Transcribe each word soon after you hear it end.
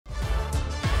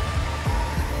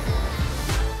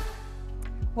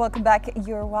Welcome back.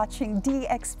 You're watching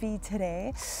DXB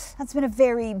today. It's been a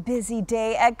very busy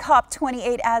day at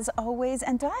COP28 as always,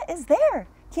 and Dot is there,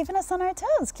 keeping us on our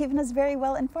toes, keeping us very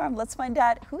well informed. Let's find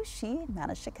out who she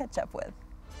managed to catch up with.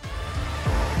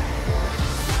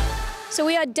 So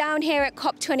we are down here at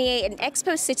COP28 in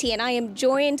Expo City, and I am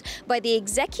joined by the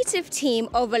executive team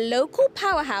of a local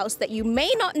powerhouse that you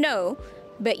may not know,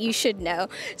 but you should know.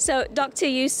 So Dr.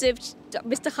 Yusuf,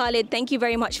 Mr. Khalid, thank you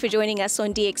very much for joining us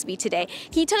on DXB today.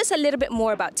 Can you tell us a little bit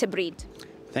more about Tabreed?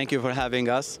 Thank you for having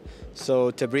us.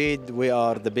 So Tabreed, we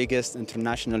are the biggest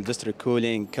international district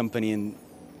cooling company in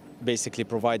basically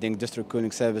providing district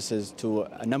cooling services to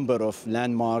a number of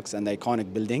landmarks and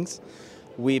iconic buildings.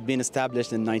 We've been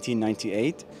established in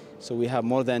 1998, so we have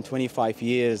more than 25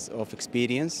 years of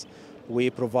experience. We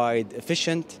provide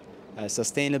efficient,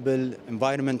 sustainable,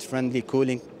 environment-friendly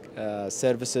cooling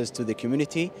services to the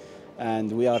community.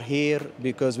 And we are here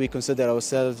because we consider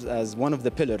ourselves as one of the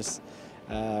pillars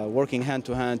working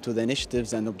hand-to-hand to the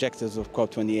initiatives and objectives of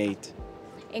COP28.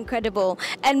 Incredible.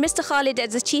 And Mr. Khalid,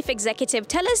 as the chief executive,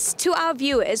 tell us to our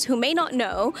viewers who may not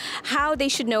know how they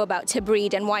should know about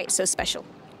Tabreed and why it's so special.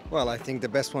 Well, I think the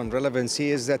best one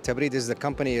relevancy is that Tabreed is the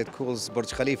company that cools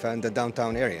Burj Khalifa in the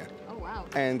downtown area. Oh, wow.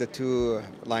 And the two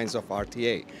lines of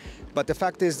RTA. But the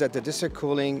fact is that the district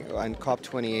cooling and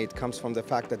COP28 comes from the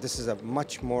fact that this is a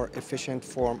much more efficient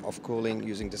form of cooling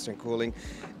using district cooling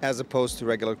as opposed to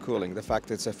regular cooling. The fact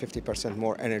that it's a 50%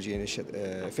 more energy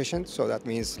efficient, so that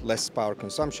means less power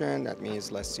consumption, that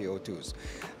means less CO2s.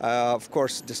 Of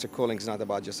course, district cooling is not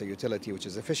about just a utility which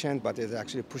is efficient, but it's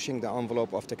actually pushing the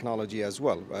envelope of technology as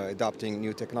well, adopting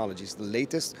new technologies. The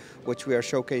latest, which we are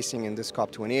showcasing in this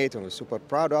COP28 and we're super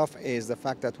proud of, is the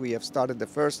fact that we have started the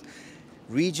first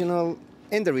regional,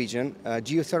 in the region,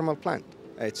 geothermal plant.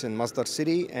 It's in Masdar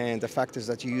City, and the fact is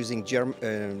that you're using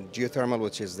geothermal,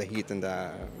 which is the heat in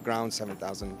the ground,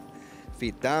 7,000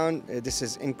 feet down. This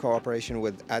is in cooperation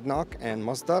with ADNOC and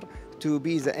Masdar to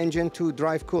be the engine to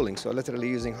drive cooling. So literally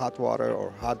using hot water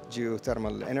or hot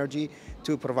geothermal energy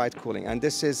to provide cooling. And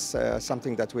this is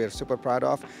something that we're super proud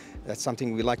of. That's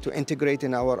something we like to integrate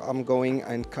in our ongoing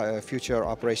and future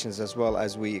operations as well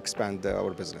as we expand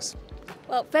our business.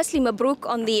 Well, firstly, Mabruk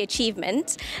on the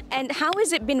achievement. And how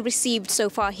has it been received so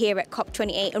far here at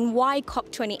COP28, and why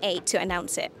COP28 to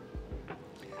announce it?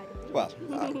 Well,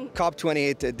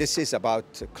 COP28, this is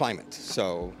about climate.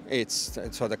 So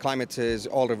the climate is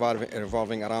all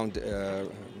revolving around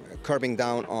curbing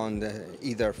down on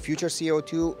either future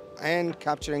CO2 and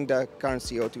capturing the current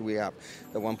CO2 we have,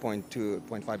 the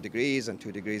 1.5 degrees and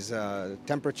 2 degrees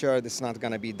temperature. This is not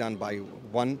going to be done by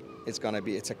one. It's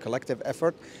a collective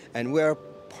effort, and we're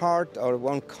part or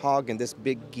one cog in this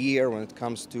big gear when it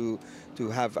comes to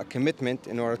have a commitment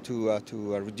in order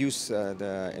to reduce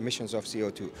the emissions of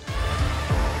CO2.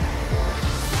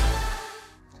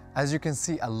 As you can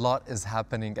see, a lot is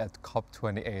happening at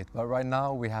COP28, but right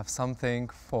now we have something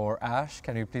for Ash.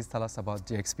 Can you please tell us about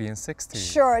DXB in 60?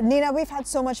 Sure. Nina, we've had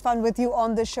so much fun with you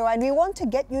on the show, and we want to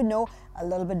get you know a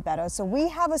little bit better. So we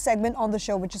have a segment on the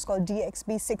show which is called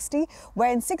DXB 60,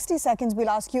 where in 60 seconds we'll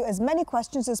ask you as many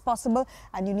questions as possible,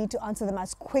 and you need to answer them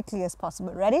as quickly as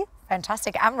possible. Ready?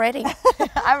 Fantastic. I'm ready.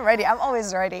 I'm ready. I'm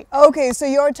always ready. Okay, so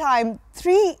your time.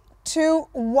 3, 2,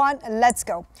 1, let's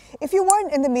go. If you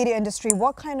weren't in the media industry,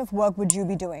 what kind of work would you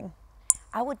be doing?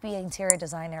 I would be an interior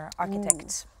designer,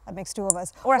 architect. That makes two of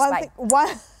us. Or a spy.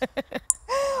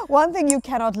 One thing you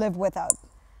cannot live without.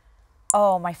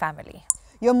 Oh, my family.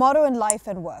 Your motto in life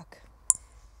and work.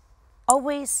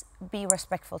 Always be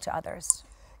respectful to others.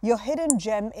 Your hidden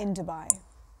gem in Dubai.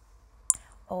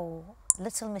 Oh,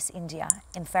 Little Miss India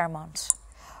in Fairmont.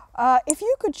 If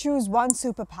you could choose one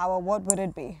superpower, what would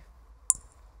it be?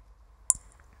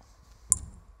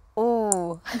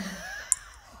 Oh.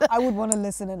 I would want to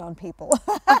listen in on people.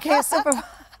 Okay, super.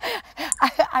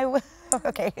 I would.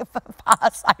 Okay,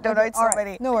 pass. I don't know. It's so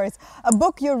many. No worries. A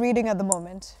book you're reading at the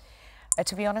moment.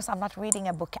 To be honest, I'm not reading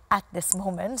a book at this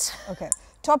moment. Okay.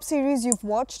 Top series you've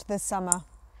watched this summer.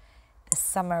 This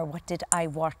summer, what did I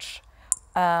watch?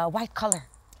 White Collar.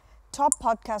 Top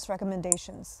podcast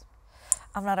recommendations.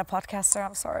 I'm not a podcaster.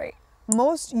 I'm sorry.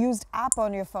 Most used app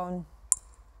on your phone.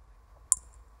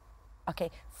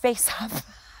 Okay, FaceApp.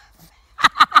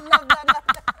 Love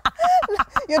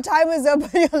that. Your time is up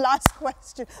for your last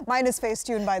question. Mine is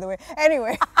Facetune, by the way.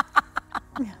 Anyway,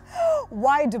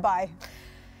 why Dubai?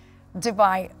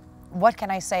 Dubai, what can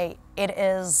I say? It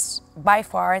is by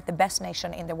far the best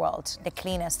nation in the world, the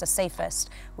cleanest, the safest.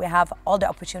 We have all the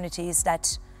opportunities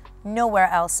that nowhere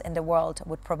else in the world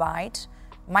would provide.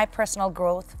 My personal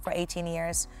growth for 18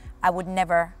 years, I would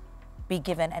never be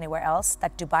given anywhere else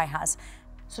that Dubai has.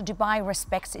 So Dubai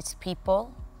respects its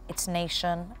people, its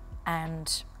nation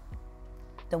and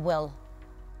the will.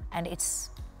 And it's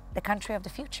the country of the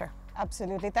future.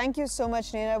 Absolutely. Thank you so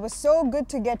much, Nina. It was so good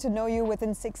to get to know you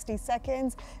within 60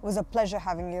 seconds. It was a pleasure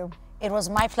having you. It was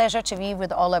my pleasure to be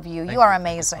with all of you. You are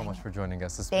amazing. Thank you so much for joining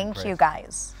us. It's been Thank great. you,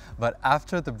 guys. But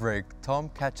after the break, Tom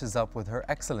catches up with Her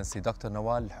Excellency Dr.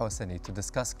 Nawal Al-Hosani to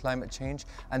discuss climate change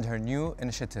and her new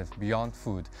initiative, Beyond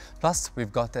Food. Plus,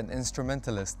 we've got an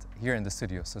instrumentalist here in the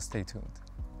studio, so stay tuned.